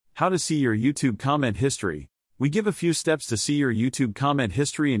How to see your YouTube comment history. We give a few steps to see your YouTube comment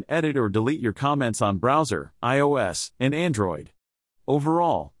history and edit or delete your comments on browser, iOS, and Android.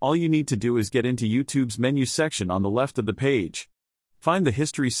 Overall, all you need to do is get into YouTube's menu section on the left of the page. Find the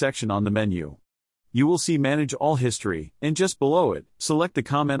History section on the menu. You will see Manage All History, and just below it, select the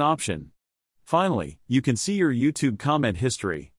comment option. Finally, you can see your YouTube comment history.